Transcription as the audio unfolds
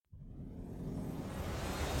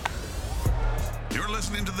You're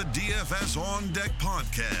listening to the DFS On Deck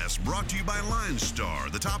podcast, brought to you by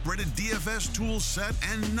LineStar, the top-rated DFS tool set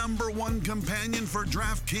and #1 companion for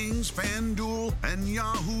DraftKings, FanDuel, and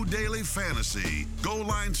Yahoo Daily Fantasy. Go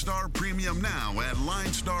LineStar Premium now at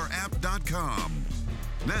linestarapp.com.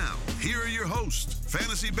 Now, here are your hosts,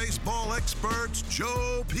 fantasy baseball experts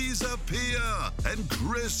Joe Pisapia and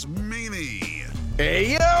Chris Meany.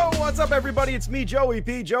 Hey, yo, what's up, everybody? It's me, Joey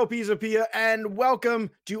P, Joe Pisapia, and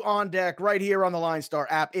welcome to On Deck right here on the LineStar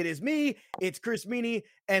app. It is me, it's Chris Meany,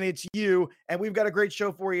 and it's you, and we've got a great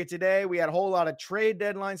show for you today. We had a whole lot of trade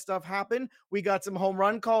deadline stuff happen. We got some home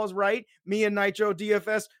run calls right. Me and Nitro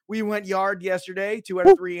DFS, we went yard yesterday. 2 out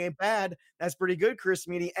of 3 ain't bad. That's pretty good, Chris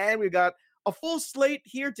Meany, and we got a full slate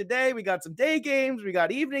here today. We got some day games. We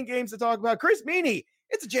got evening games to talk about. Chris Meany,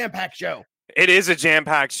 it's a jam-packed show. It is a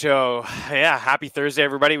jam-packed show. Yeah, happy Thursday,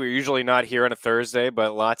 everybody. We're usually not here on a Thursday,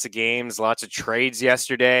 but lots of games, lots of trades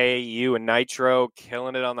yesterday. You and Nitro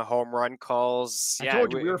killing it on the home run calls. I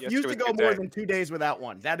told you, we refuse to go more than 2 days without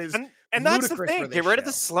one. That is and that's the thing. Get rid of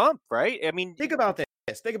the slump, right? I mean, think about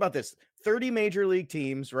this. 30 major league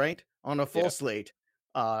teams, right, on a full slate.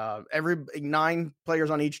 Every 9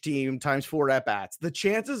 players on each team times 4 at-bats. The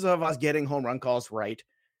chances of us getting home run calls right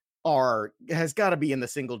has got to be in the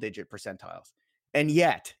single-digit percentiles. And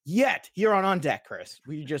yet, here on Deck, Chris,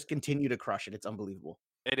 we just continue to crush it. It's unbelievable.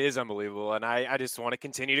 It is unbelievable, and I just want to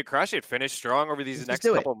continue to crush it, finish strong over these next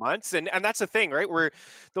couple months. And that's the thing, right? Where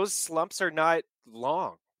those slumps are not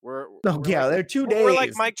long. They're 2 days. We're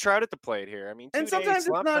like Mike Trout at the plate here. I mean, and sometimes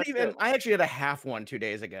it's not even. It. I actually had a half one 2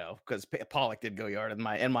 days ago because Pollock did go yard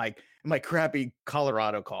in my crappy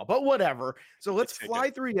Colorado call, but whatever. So let's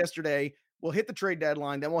fly through yesterday. We'll hit the trade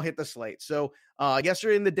deadline, then we'll hit the slate. So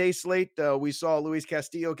yesterday in the day slate, we saw Luis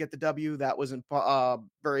Castillo get the W. That wasn't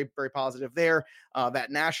very, very positive there. That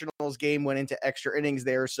Nationals game went into extra innings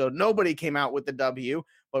there, so nobody came out with the W,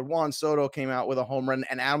 but Juan Soto came out with a home run,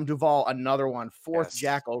 and Adam Duvall, another one, 4th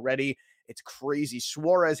jack already. It's crazy.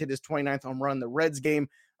 Suarez hit his 29th home run in the Reds game.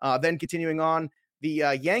 Then continuing on,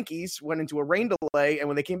 the Yankees went into a rain delay, and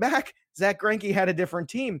when they came back, Zach Greinke had a different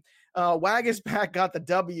team. Waguespack got the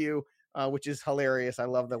W, which is hilarious. I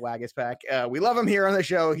love the Waguespack. We love him here on the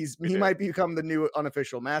show. He might become the new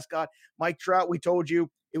unofficial mascot. Mike Trout, we told you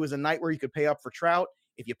it was a night where you could pay up for Trout.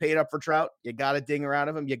 If you paid up for Trout, you got a dinger out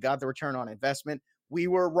of him. You got the return on investment. We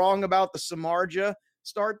were wrong about the Samardzija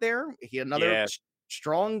start there. He had another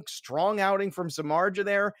strong outing from Samardzija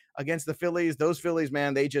there against the Phillies. Those Phillies,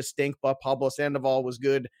 man, they just stink, but Pablo Sandoval was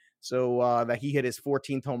good. So that he hit his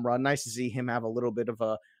 14th home run. Nice to see him have a little bit of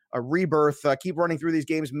a rebirth. Keep running through these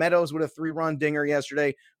games. Meadows with a 3-run dinger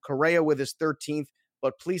yesterday. Correa with his 13th.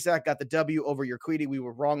 But Plesac got the W over Urquidy. We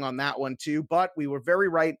were wrong on that one too, but we were very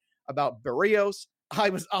right about Berrios. I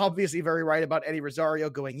was obviously very right about Eddie Rosario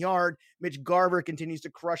going yard. Mitch Garver continues to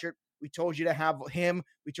crush it. We told you to have him.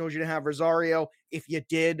 We told you to have Rosario. If you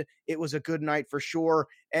did, it was a good night for sure.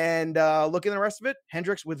 And looking at the rest of it,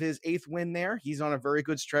 Hendricks with his 8th win there. He's on a very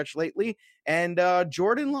good stretch lately. And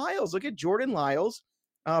Jordan Lyles. Look at Jordan Lyles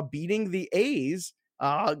beating the A's.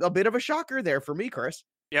 A bit of a shocker there for me, Chris.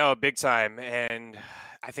 Yeah, big time. And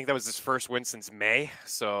I think that was his first win since May.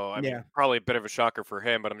 So, I mean, probably a bit of a shocker for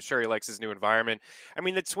him, but I'm sure he likes his new environment. I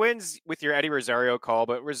mean, the Twins with your Eddie Rosario call,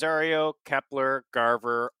 but Rosario, Kepler,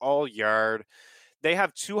 Garver, all yard. They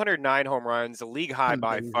have 209 home runs, a league high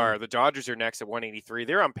by far. The Dodgers are next at 183.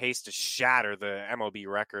 They're on pace to shatter the MLB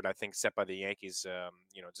record, I think, set by the Yankees,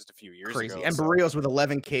 just a few years ago. And Berrios with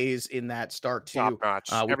 11 Ks in that start, too. Top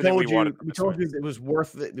notch. We told you it was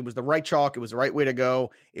worth it. It was the right chalk. It was the right way to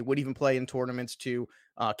go. It would even play in tournaments, too.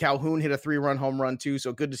 Calhoun hit a 3-run home run, too.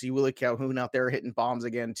 So good to see Willie Calhoun out there hitting bombs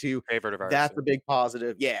again, too. Favorite of ours. That's a big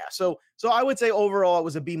positive. Yeah. So I would say overall it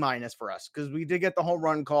was a B- for us because we did get the home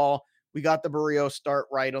run call. We got the Berrios start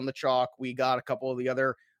right on the chalk. We got a couple of the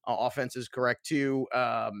other offenses correct too.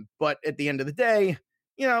 But at the end of the day,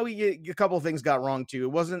 a couple of things got wrong too.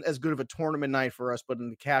 It wasn't as good of a tournament night for us, but in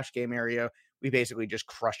the cash game area, we basically just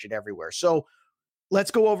crushed it everywhere. So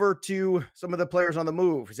let's go over to some of the players on the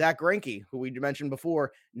move. Zach Greinke, who we mentioned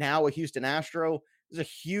before, now a Houston Astro. This is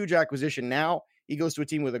a huge acquisition now. He goes to a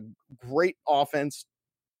team with a great offense,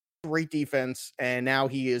 great defense, and now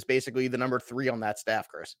he is basically the number 3 on that staff,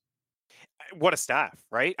 Chris. What a staff,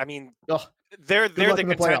 right? I mean, they're the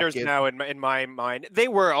contenders now in my mind. They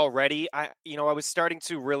were already. I was starting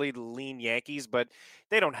to really lean Yankees, but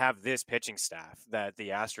they don't have this pitching staff that the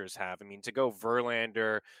Astros have. I mean, to go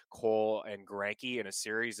Verlander, Cole, and Greinke in a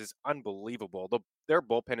series is unbelievable. their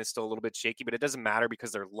bullpen is still a little bit shaky, but it doesn't matter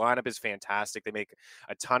because their lineup is fantastic. They make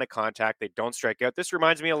a ton of contact. They don't strike out. This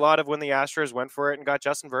reminds me a lot of when the Astros went for it and got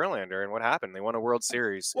Justin Verlander, and what happened? They won a World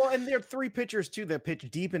Series. Well, and they're 3 pitchers too that pitch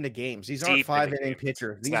deep into games. These aren't Deep 5-inning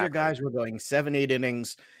pitchers. These are guys who are going 7-8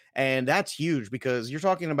 innings, and that's huge because you're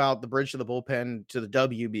talking about the bridge to the bullpen to the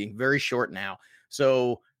W being very short now.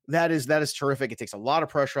 So that is terrific. It takes a lot of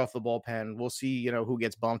pressure off the bullpen. We'll see, who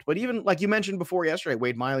gets bumped. But even like you mentioned before yesterday,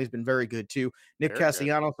 Wade Miley's been very good too. Nick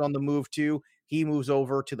Castellanos on the move too. He moves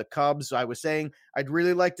over to the Cubs. I was saying I'd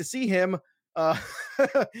really like to see him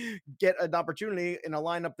get an opportunity in a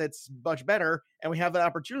lineup that's much better, and we have that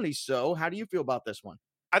opportunity. So how do you feel about this one?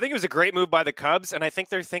 I think it was a great move by the Cubs, and I think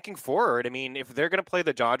they're thinking forward. I mean, if they're going to play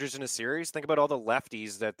the Dodgers in a series, think about all the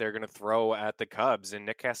lefties that they're going to throw at the Cubs, and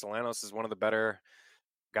Nick Castellanos is one of the better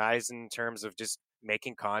guys in terms of just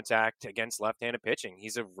making contact against left-handed pitching.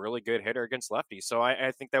 He's a really good hitter against lefties. So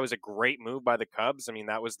I think that was a great move by the Cubs. I mean,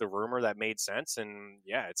 that was the rumor that made sense. And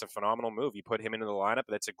yeah, it's a phenomenal move. You put him into the lineup.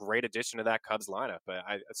 That's a great addition to that Cubs lineup.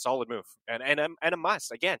 A solid move and a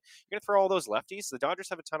must. Again, you're going to throw all those lefties. The Dodgers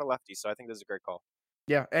have a ton of lefties. So I think this is a great call.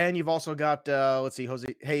 Yeah. And you've also got,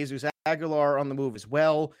 Jesus Aguilar on the move as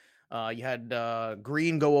well. You had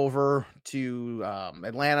Green go over to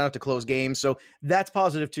Atlanta to close games. So that's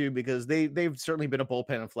positive too, because they've certainly been a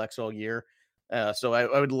bullpen and flex all year. So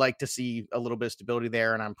I would like to see a little bit of stability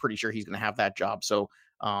there, and I'm pretty sure he's going to have that job. So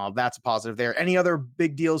that's a positive there. Any other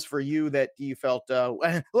big deals for you that you felt,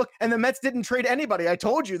 look, and the Mets didn't trade anybody. I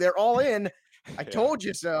told you they're all in. I told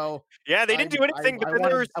you so. Yeah, they didn't do anything.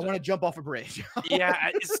 I want to jump off a bridge. Yeah,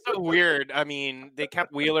 it's so weird. I mean, they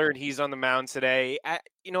kept Wheeler, and he's on the mound today.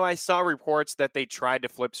 I saw reports that they tried to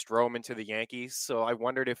flip Stroman to the Yankees, so I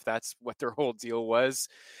wondered if that's what their whole deal was,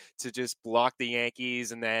 to just block the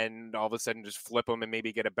Yankees and then all of a sudden just flip them and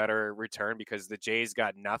maybe get a better return because the Jays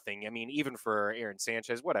got nothing. I mean, even for Aaron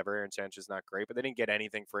Sanchez, whatever, Aaron Sanchez is not great, but they didn't get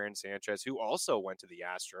anything for Aaron Sanchez, who also went to the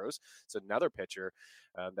Astros. It's another pitcher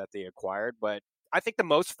that they acquired, but I think the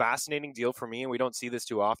most fascinating deal for me, and we don't see this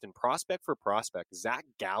too often, prospect for prospect, Zach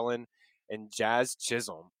Gallen and Jazz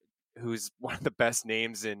Chisholm, who's one of the best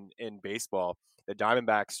names in baseball. The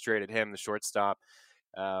Diamondbacks traded him, the shortstop,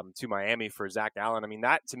 to Miami for Zach Gallen. I mean,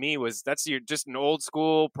 that to me that's just an old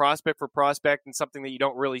school prospect for prospect and something that you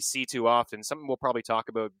don't really see too often. Something we'll probably talk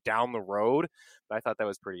about down the road, but I thought that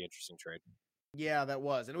was a pretty interesting trade. Yeah, that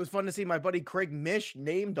was. And it was fun to see my buddy Craig Mish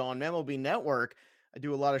named on MLB Network. I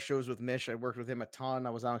do a lot of shows with Mish. I worked with him a ton.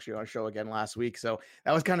 I was actually on a show again last week. So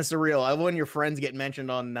that was kind of surreal. When your friends get mentioned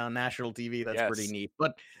on national TV, that's pretty neat.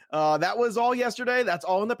 But that was all yesterday. That's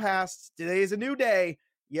all in the past. Today is a new day.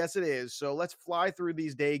 Yes, it is. So let's fly through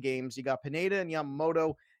these day games. You got Pineda and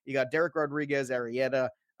Yamamoto. You got Derek Rodriguez, Arrieta.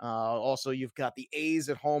 Also, you've got the A's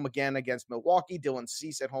at home again against Milwaukee. Dylan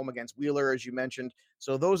Cease at home against Wheeler, as you mentioned.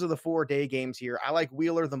 So those are the 4-day games here. I like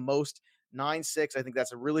Wheeler the most. 9.6. I think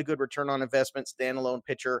that's a really good return on investment, standalone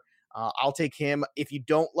pitcher. I'll take him. If you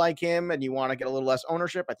don't like him and you want to get a little less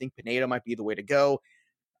ownership, I think Pineda might be the way to go.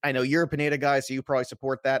 I know you're a Pineda guy, so you probably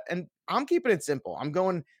support that. And I'm keeping it simple. I'm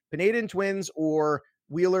going Pineda and Twins or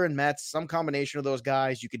Wheeler and Mets, some combination of those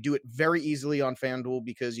guys. You could do it very easily on FanDuel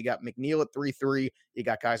because you got McNeil at 3.3. You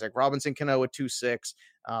got guys like Robinson Cano at 2.6,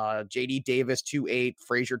 JD Davis 2.8,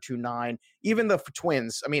 Frazier 2.9. Even the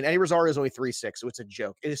Twins, I mean, Eddie Rosario is only 3.6, so it's a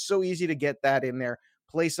joke. It is so easy to get that in there.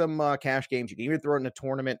 Play some cash games. You can even throw it in a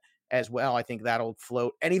tournament as well. I think that'll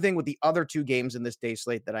float. Anything with the other 2 games in this day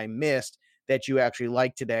slate that I missed that you actually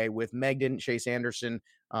like today with Megden, Chase Anderson,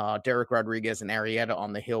 Derek Rodriguez, and Arrieta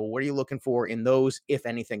on the hill. What are you looking for in those, if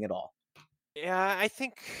anything at all? Yeah, I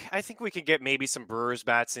think we could get maybe some Brewers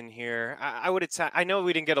bats in here. I would attack. I know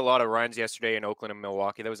we didn't get a lot of runs yesterday in Oakland and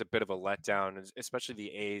Milwaukee. That was a bit of a letdown, especially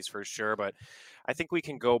the A's for sure. But I think we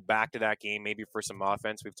can go back to that game maybe for some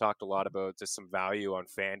offense. We've talked a lot about just some value on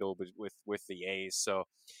FanDuel with the A's. So,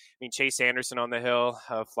 I mean, Chase Anderson on the hill,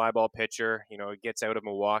 a fly ball pitcher. Gets out of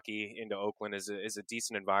Milwaukee into Oakland is a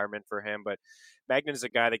decent environment for him. But Magnan is a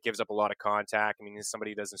guy that gives up a lot of contact. I mean, he's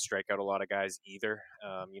somebody who doesn't strike out a lot of guys either.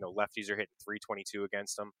 Lefties are hitting 322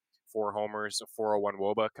 against him, 4 homers, a 401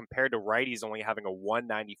 WOBA, compared to righties only having a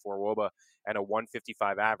 194 WOBA and a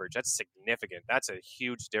 155 average. That's significant. That's a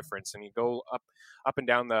huge difference. And you go up and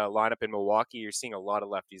down the lineup in Milwaukee, you're seeing a lot of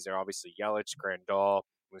lefties there. Obviously, Yelich, Grandal,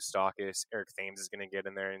 Moustakas, Eric Thames is going to get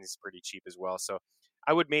in there, and he's pretty cheap as well. So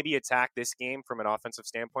I would maybe attack this game from an offensive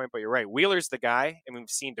standpoint, but you're right. Wheeler's the guy, and we've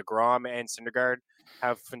seen DeGrom and Syndergaard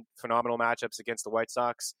have phenomenal matchups against the White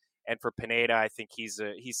Sox. And for Pineda, I think he's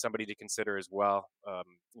somebody to consider as well.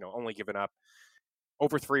 Only given up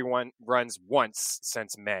over 3 runs once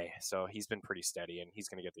since May, so he's been pretty steady, and he's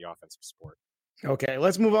going to get the offensive support. Okay,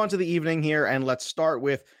 let's move on to the evening here, and let's start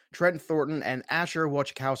with Trent Thornton and Asher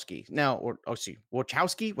Wachowski. Now,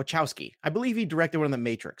 Wachowski. I believe he directed one of the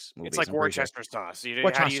Matrix movies. It's like Worcester sauce.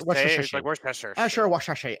 How do you say it? It's like Worcester. Asher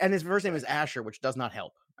Wachowski, and his first name is Asher, which does not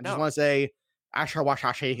help. I just want to say Asher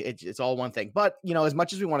Wachowski. It's all one thing. But as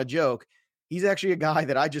much as we want to joke, he's actually a guy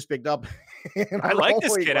that I just picked up. I like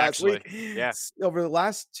this kid actually. Yes. Yeah. Over the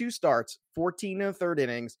last 2 starts, 14 in the third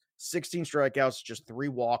innings, 16 strikeouts, just 3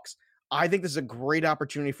 walks. I think this is a great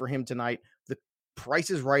opportunity for him tonight. The price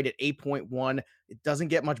is right at 8.1. It doesn't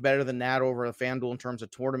get much better than that over the FanDuel in terms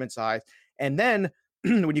of tournament size. And then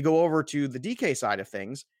when you go over to the DK side of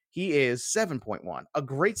things, he is 7.1. A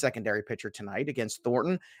great secondary pitcher tonight against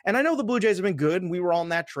Thornton. And I know the Blue Jays have been good, and we were on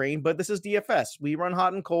that train, but this is DFS. We run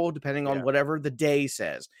hot and cold depending on whatever the day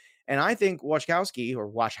says. And I think Wachowski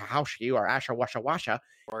or Asher Washa,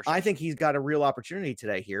 I think he's got a real opportunity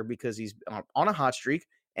today here because he's on a hot streak.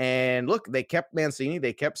 And look, they kept Mancini,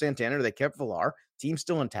 they kept Santana, they kept Villar. Team's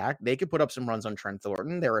still intact. They could put up some runs on Trent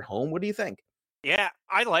Thornton. They're at home. What do you think? Yeah,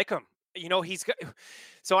 I like him. He's got.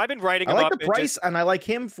 So I've been writing him up. I like the price, and I like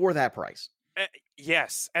him for that price.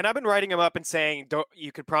 Yes, and I've been writing him up and saying,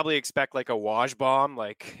 you could probably expect like a wash bomb,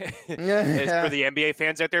 like for the NBA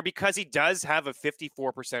fans out there, because he does have a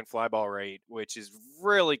 54% fly ball rate, which is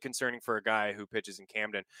really concerning for a guy who pitches in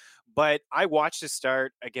Camden. But I watched his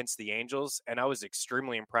start against the Angels, and I was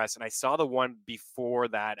extremely impressed. And I saw the one before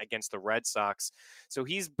that against the Red Sox. So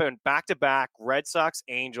he's been back-to-back Red Sox,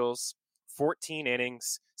 Angels, 14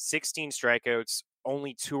 innings, 16 strikeouts,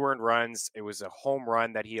 only 2 earned runs. It was a home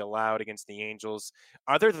run that he allowed against the Angels.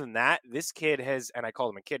 Other than that, this kid has, and I call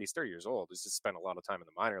him a kid, he's 30 years old. He's just spent a lot of time in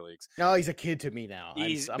the minor leagues. No, he's a kid to me now.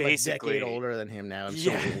 He's I'm basically a decade older than him now.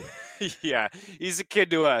 Yeah, he's a kid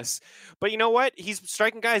to us. But you know what? He's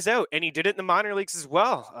striking guys out, and he did it in the minor leagues as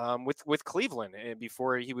well, with Cleveland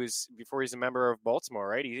before he's a member of Baltimore,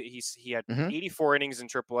 right? He had 84 innings in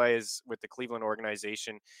AAA with the Cleveland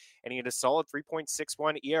organization, and he had a solid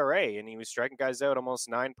 3.61 ERA, and he was striking guys out almost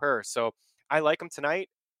 9 per. So I like him tonight.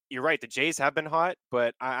 You're right. The Jays have been hot,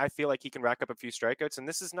 but I feel like he can rack up a few strikeouts, and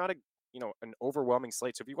this is not an overwhelming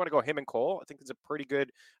slate. So if you want to go him and Cole, I think it's a pretty good.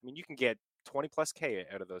 I mean, you can get 20 plus K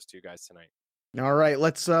out of those 2 guys tonight. All right,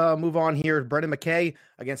 let's move on here. Brendan McKay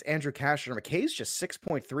against Andrew Cashner. McKay's just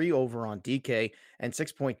 6.3 over on DK and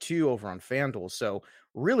 6.2 over on FanDuel. So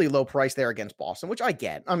really low price there against Boston, which I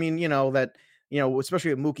get. I mean,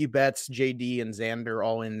 especially with Mookie Betts, JD, and Xander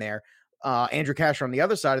all in there. Andrew Cashner on the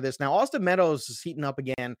other side of this. Now, Austin Meadows is heating up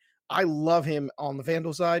again. I love him on the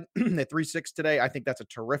FanDuel side at 3.6 today. I think that's a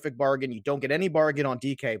terrific bargain. You don't get any bargain on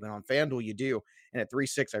DK, but on FanDuel you do. And at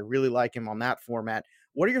 3.6, I really like him on that format.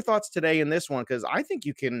 What are your thoughts today in this one? Because I think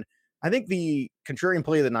the contrarian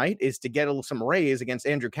play of the night is to get some raise against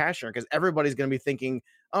Andrew Cashner, because everybody's going to be thinking,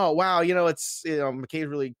 oh, wow, it's McKay's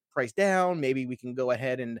really priced down. Maybe we can go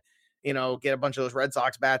ahead and, get a bunch of those Red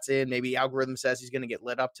Sox bats in. Maybe algorithm says he's going to get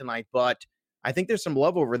lit up tonight, but I think there's some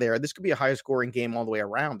love over there. This could be a high scoring game all the way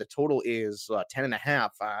around. The total is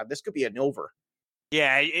 10.5. This could be an over.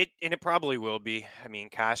 Yeah, it probably will be. I mean,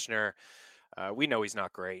 Cashner, we know he's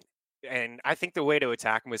not great. And I think the way to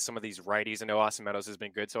attack him with some of these righties, I know Austin Meadows has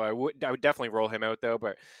been good, so I would definitely roll him out though.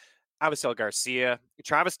 But Avisail Garcia,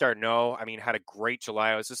 Travis d'Arnaud, I mean, had a great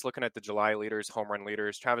July. I was just looking at the July leaders, home run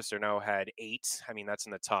leaders. Travis d'Arnaud had 8. I mean, that's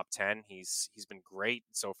in the top 10. He's been great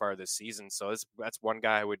so far this season. So that's one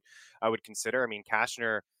guy I would consider. I mean,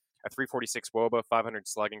 Cashner, a 346 WOBA, 500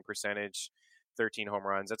 slugging percentage, 13 home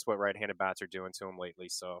runs. That's what right-handed bats are doing to him lately.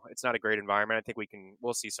 So it's not a great environment. I think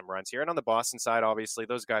we'll see some runs here. And on the Boston side, obviously,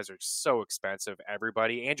 those guys are so expensive.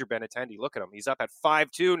 Everybody. Andrew Benintendi, look at him. He's up at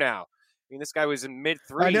 5.2 now. I mean, this guy was in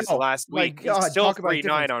mid-3s last week. He's still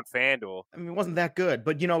 3.9 on FanDuel. I mean, it wasn't that good.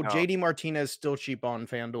 But, JD Martinez still cheap on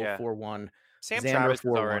FanDuel, 4.1. Sam Travis is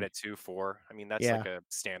already at 2.4. I mean, that's like a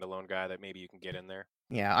standalone guy that maybe you can get in there.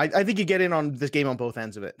 Yeah, I think you get in on this game on both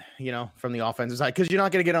ends of it, from the offensive side, because you're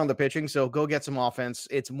not going to get on the pitching. So go get some offense.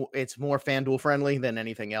 It's more FanDuel friendly than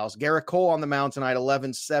anything else. Garrett Cole on the mound tonight,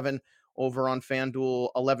 11.7 over on FanDuel,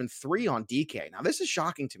 11.3 on DK. Now, this is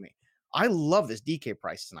shocking to me. I love this DK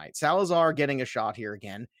price tonight. Salazar getting a shot here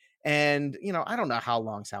again. And, I don't know how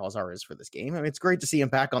long Salazar is for this game. I mean, it's great to see him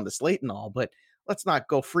back on the slate and all, but let's not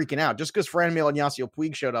go freaking out. Just because Franmil and Yasiel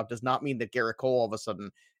Puig showed up does not mean that Garrett Cole all of a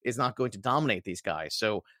sudden is not going to dominate these guys.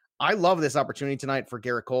 So I love this opportunity tonight for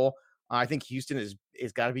Garrett Cole. I think Houston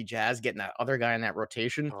is got to be jazzed getting that other guy in that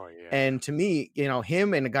rotation. Oh, yeah. And to me,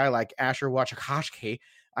 him and a guy like Asher Wachowski,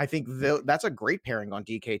 I think that's a great pairing on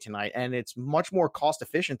DK tonight, and it's much more cost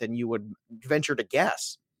efficient than you would venture to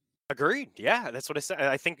guess. Agreed. Yeah, that's what I said.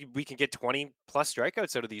 I think we can get 20 plus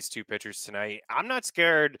strikeouts out of these two pitchers tonight. I'm not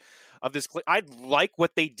scared of this. I like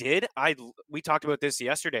what they did. We talked about this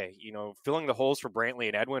yesterday. Filling the holes for Brantley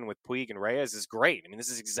and Edwin with Puig and Reyes is great. I mean, this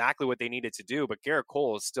is exactly what they needed to do. But Garrett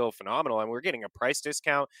Cole is still phenomenal, and we're getting a price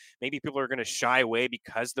discount. Maybe people are going to shy away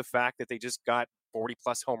because the fact that they just got 40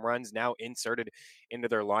 plus home runs now inserted into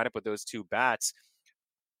their lineup with those two bats.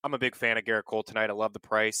 I'm a big fan of Garrett Cole tonight. I love the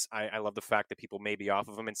price. I love the fact that people may be off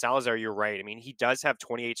of him. And Salazar, you're right. I mean, he does have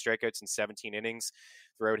 28 strikeouts in 17 innings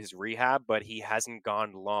throughout his rehab, but he hasn't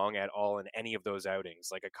gone long at all in any of those outings.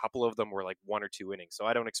 Like, a couple of them were like 1 or 2 innings. So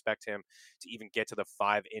I don't expect him to even get to the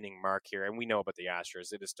 5-inning mark here. And we know about the Astros.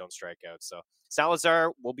 They just don't strike out. So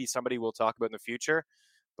Salazar will be somebody we'll talk about in the future,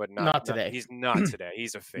 but not today. He's not today.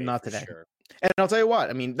 He's a fade. Not today. Sure. And I'll tell you what,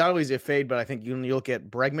 I mean, not only is he a fade, but I think you look at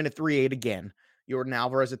Bregman at 3.8 again. Jordan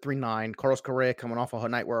Alvarez at 3.9, Carlos Correa coming off a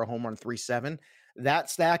night where a home run 3.7. That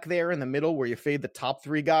stack there in the middle where you fade the top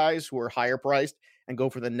 3 guys who are higher priced and go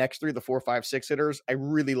for the next 3, the 4, 5, 6 hitters. I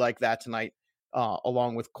really like that tonight,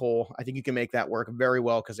 along with Cole. I think you can make that work very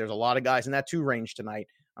well because there's a lot of guys in that 2 range tonight.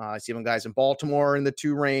 I see some guys in Baltimore in the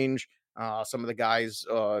 2 range. Some of the guys,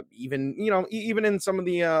 even in some of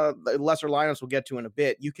the lesser lineups we'll get to in a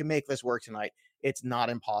bit, you can make this work tonight. It's not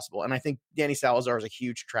impossible. And I think Danny Salazar is a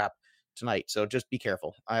huge trap tonight. So just be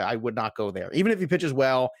careful. I would not go there. Even if he pitches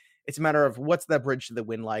well, it's a matter of what's that bridge to the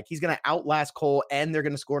win like. He's going to outlast Cole and they're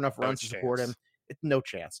going to score enough runs to support him. It's no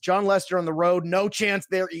chance. John Lester on the road, no chance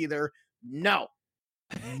there either. No.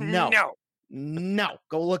 Go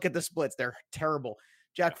look at the splits. They're terrible.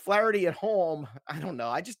 Jack Flaherty at home, I don't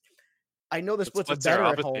know. I know the splits are better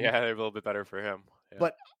at home. Yeah, they're a little bit better for him. Yeah.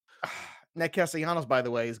 But Nick Castellanos, by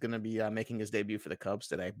the way, is going to be making his debut for the Cubs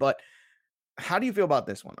today. But how do you feel about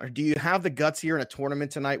this one? Or do you have the guts here in a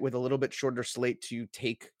tournament tonight with a little bit shorter slate to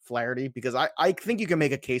take Flaherty? Because I think you can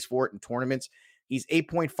make a case for it in tournaments. He's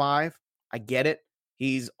 8.5. I get it.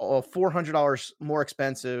 He's $400 more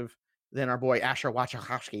expensive than our boy Asher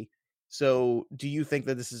Wachowski. So do you think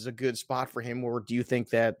that this is a good spot for him, or do you think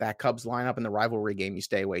that Cubs lineup in the rivalry game, you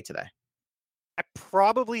stay away today? I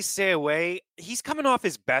probably stay away. He's coming off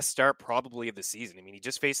his best start probably of the season. I mean, he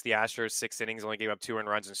just faced the Astros 6 innings, only gave up 2 earned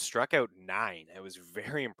runs and struck out 9. It was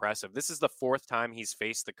very impressive. This is the 4th time he's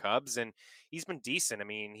faced the Cubs, and he's been decent. I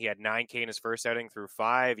mean, he had 9K in his first outing through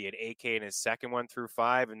 5. He had 8K in his second one through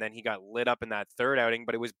 5, and then he got lit up in that third outing,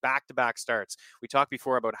 but it was back-to-back starts. We talked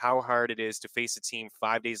before about how hard it is to face a team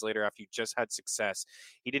 5 days later after you just had success.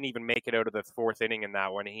 He didn't even make it out of the 4th inning in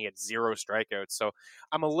that one, and he had 0 strikeouts. So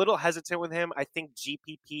I'm a little hesitant with him. I think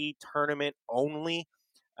GPP tournament only.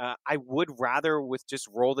 I would rather with just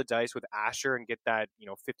roll the dice with Asher and get that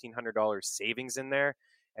 $1,500 savings in there,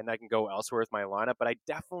 and I can go elsewhere with my lineup. But I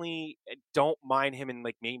definitely don't mind him in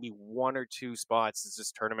like maybe 1 or 2 spots as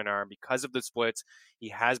this tournament arm because of the splits. He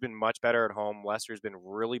has been much better at home. Lester's been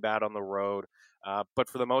really bad on the road, but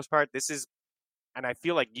for the most part, this is, and I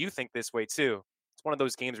feel like you think this way too. It's one of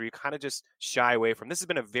those games where you kind of just shy away from. This has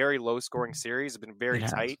been a very low-scoring series. It's been very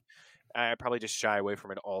tight. I probably just shy away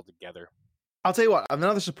from it altogether. I'll tell you what,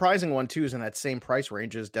 another surprising one, too, is in that same price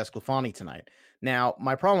range as DeSclafani tonight. Now,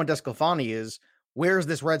 my problem with DeSclafani is, where's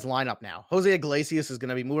this Reds lineup now? Jose Iglesias is going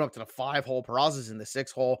to be moving up to the 5-hole. Peraza's in the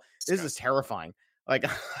 6-hole. This is terrifying. Like,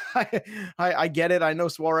 I get it. I know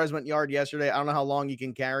Suarez went yard yesterday. I don't know how long you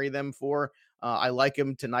can carry them for. I like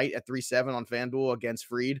him tonight at 3.7 on FanDuel against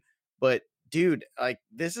Fried. But, dude, like,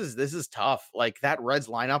 this is tough. Like, that Reds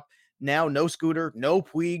lineup, now no Scooter, no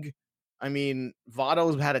Puig. I mean,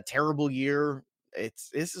 Votto's had a terrible year.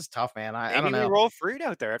 This is tough, man. I don't know. We roll Fried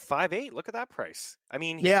out there at 5.8. Look at that price. I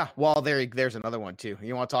mean, yeah. Well, there's another one too.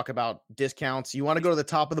 You want to talk about discounts? You want to go to the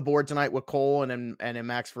top of the board tonight with Cole and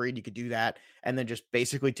Max Fried? You could do that, and then just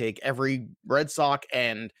basically take every Red Sox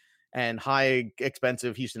and high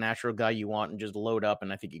expensive Houston Astros guy you want and just load up.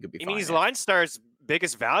 And I think you could be. I mean, he's Line Star's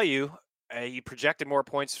biggest value. He projected more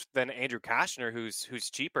points than Andrew Kashner, who's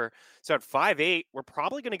cheaper. So at 5.8, we're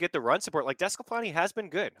probably going to get the run support. Like, DeSclafani has been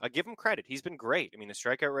good. I give him credit. He's been great. I mean, the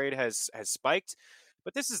strikeout rate has spiked,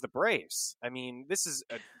 but this is the Braves. I mean, this is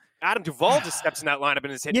Adam Duvall just steps in that lineup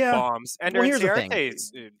and is hitting bombs. And here's the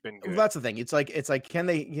thing. Been good. That's the thing. It's like, can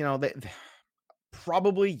they? They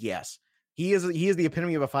probably yes. He is the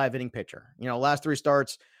epitome of a 5-inning pitcher. Last 3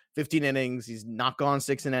 starts, 15 innings. He's not gone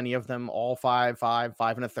 6 in any of them. All 5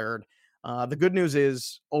 1/3. The good news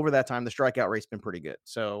is over that time, the strikeout rate's been pretty good.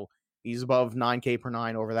 So he's above 9K per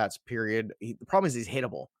 9 over that period. The problem is he's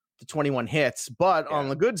hittable to 21 hits. But on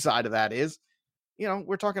the good side of that is,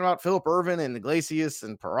 we're talking about Phillip Ervin and Iglesias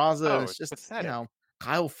and Peraza. And it's just,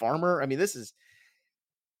 Kyle Farmer. I mean, this is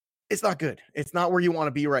It's not good. It's not where you want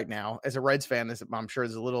to be right now. As a Reds fan, I'm sure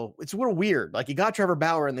it's a little weird. Like, you got Trevor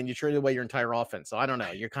Bauer and then you traded away your entire offense. So I don't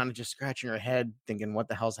know. You're kind of just scratching your head thinking, what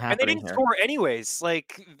the hell's happening? And they didn't score anyways.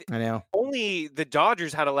 Like, I know. Only the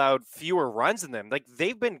Dodgers had allowed fewer runs than them. Like,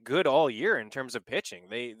 they've been good all year in terms of pitching.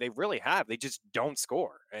 They really have. They just don't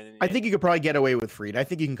score. And I think you could probably get away with Fried. I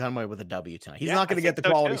think you can come away with a W tonight. He's not going to get the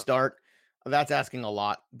quality start. That's asking a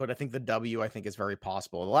lot, but I think the W, I think, is very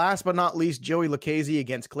possible. Last but not least, Joey Lucchesi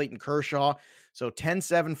against Clayton Kershaw. So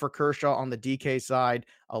 10-7 for Kershaw on the DK side,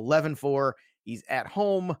 11-4. He's at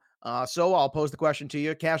home. So I'll pose the question to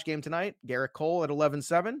you. Cash game tonight, Garrett Cole at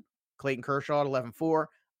 11-7, Clayton Kershaw at 11-4.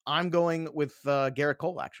 I'm going with Garrett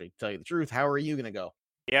Cole, actually, to tell you the truth. How are you going to go?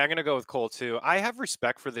 Yeah, I'm going to go with Cole, too. I have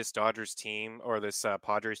respect for this Dodgers team, or this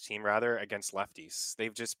Padres team, rather, against lefties.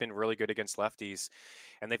 They've just been really good against lefties,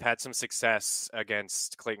 and they've had some success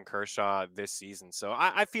against Clayton Kershaw this season. So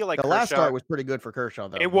I feel like the last start was pretty good for Kershaw,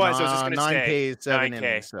 though. It was. I was just going to say. 9Ks, 7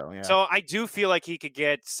 innings. So, yeah. So I do feel like he could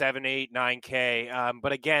get 7, 8, 9K.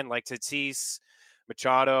 But again, like Tatis,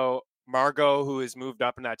 Machado, Margot, who has moved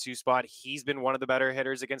up in that 2 spot, he's been one of the better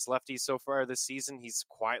hitters against lefties so far this season. He's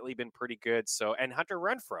quietly been pretty good. So, and Hunter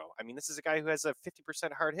Renfroe, I mean, this is a guy who has a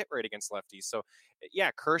 50% hard hit rate against lefties. So,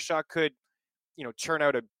 yeah, Kershaw could, churn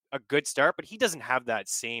out a good start, but he doesn't have that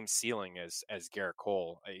same ceiling as Garrett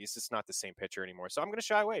Cole. He's just not the same pitcher anymore. So I'm going to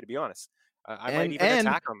shy away, to be honest. I might even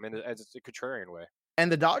attack him as a contrarian way.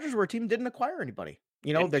 And the Dodgers were a team didn't acquire anybody.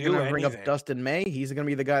 They're going to bring up Dustin May. He's going to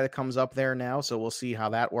be the guy that comes up there now. So we'll see how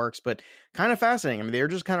that works. But kind of fascinating. I mean, they're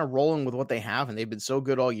just kind of rolling with what they have, and they've been so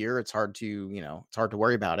good all year. It's hard to, it's hard to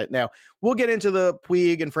worry about it. Now, we'll get into the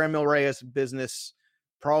Puig and Franmil Reyes business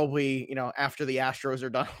probably, after the Astros are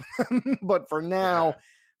done. But for now,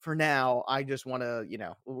 I just want to,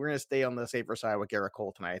 we're going to stay on the safer side with Garrett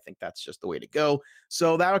Cole tonight. I think that's just the way to go.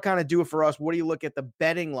 So that'll kind of do it for us. What do you look at the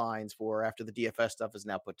betting lines for after the DFS stuff is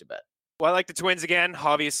now put to bed? Well, I like the Twins again,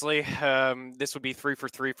 obviously. This would be 3 for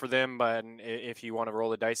 3 for them, but if you want to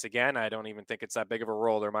roll the dice again, I don't even think it's that big of a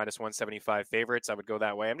roll. They're minus 175 favorites. I would go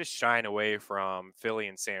that way. I'm just shying away from Philly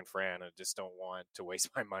and San Fran. I just don't want to waste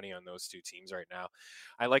my money on those 2 teams right now.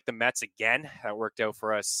 I like the Mets again. That worked out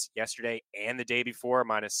for us yesterday and the day before,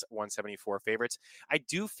 minus 174 favorites. I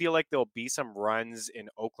do feel like there'll be some runs in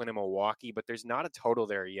Oakland and Milwaukee, but there's not a total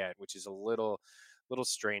there yet, which is a little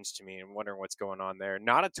strange to me. I'm wondering what's going on there.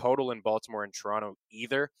 Not a total in Baltimore and Toronto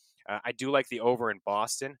either. I do like the over in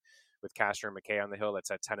Boston with Castro and McKay on the hill. That's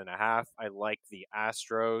at 10.5. I like the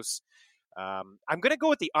Astros. I'm going to go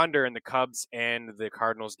with the under in the Cubs and the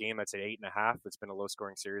Cardinals game. That's at 8.5. It's been a low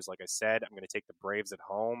scoring series. Like I said, I'm going to take the Braves at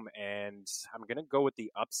home, and I'm going to go with the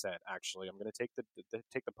upset. Actually, I'm going to take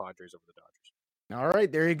the Padres over the Dodgers. All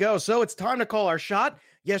right, there you go. So it's time to call our shot.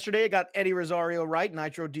 Yesterday, I got Eddie Rosario right.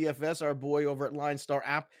 Nitro DFS, our boy over at Line Star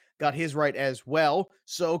app, got his right as well.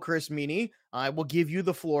 So, Chris Meany, I will give you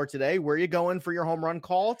the floor today. Where are you going for your home run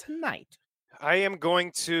call tonight? I'm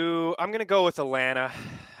going to go with Atlanta.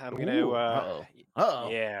 I'm going to. Uh-oh.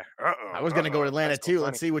 Yeah. I was going to go to Atlanta too. Funny.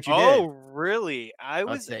 Let's see what you did. Oh, really?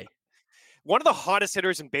 Let's see. One of the hottest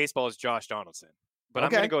hitters in baseball is Josh Donaldson, but I'm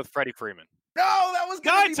going to go with Freddie Freeman. No, that was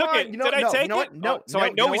good. I took it. Did I take it? No. So I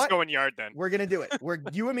know he's going yard then. We're gonna do it. We're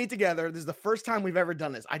you and me together. This is the first time we've ever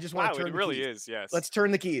done this. I just want to turn. It really is. Yes. Let's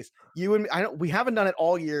turn the keys. You and me. We haven't done it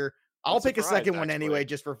all year. I'll pick a second one anyway,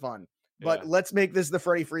 just for fun. But let's make this the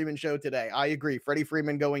Freddie Freeman show today. I agree. Freddie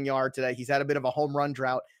Freeman going yard today. He's had a bit of a home run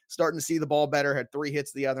drought. Starting to see the ball better. Had 3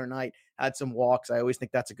 hits the other night. Had some walks. I always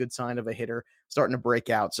think that's a good sign of a hitter starting to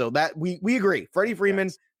break out. So that we agree. Freddie Freeman.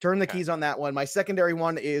 Yes. Turn the keys on that one. My secondary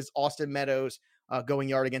one is Austin Meadows. Going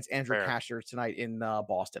yard against Andrew Casher tonight in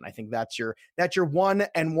Boston. I think that's your 1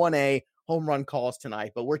 and 1A home run calls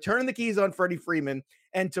tonight. But we're turning the keys on Freddie Freeman.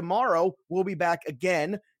 And tomorrow we'll be back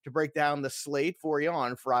again to break down the slate for you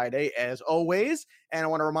on Friday, as always. And I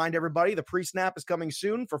want to remind everybody the pre-snap is coming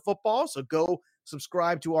soon for football. So go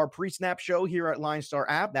subscribe to our pre-snap show here at Line Star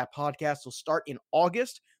app. That podcast will start in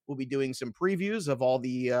August. We'll be doing some previews of all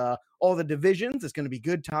the divisions. It's going to be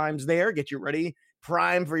good times there. Get you ready,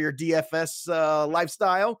 prime for your DFS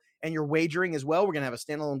lifestyle and your wagering as well. We're going to have a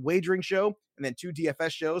standalone wagering show and then 2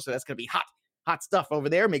 DFS shows. So that's going to be hot stuff over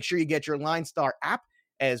there. Make sure you get your Line Star app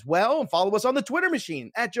as well. And follow us on the Twitter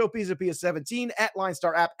machine at Joe Pisa 17, at Line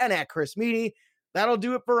Star app, and at Chris Meany. That'll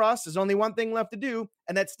do it for us. There's only one thing left to do,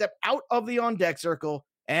 and that's step out of the on deck circle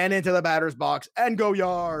and into the batter's box and go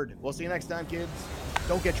yard. We'll see you next time, kids.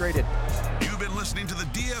 Don't get traded. You've been listening to the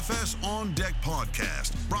DFS On Deck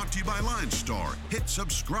podcast, brought to you by Line Star. Hit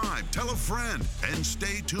subscribe, tell a friend, and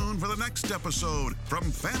stay tuned for the next episode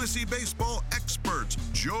from fantasy baseball experts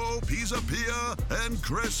Joe Pisapia and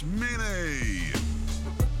Chris Meany.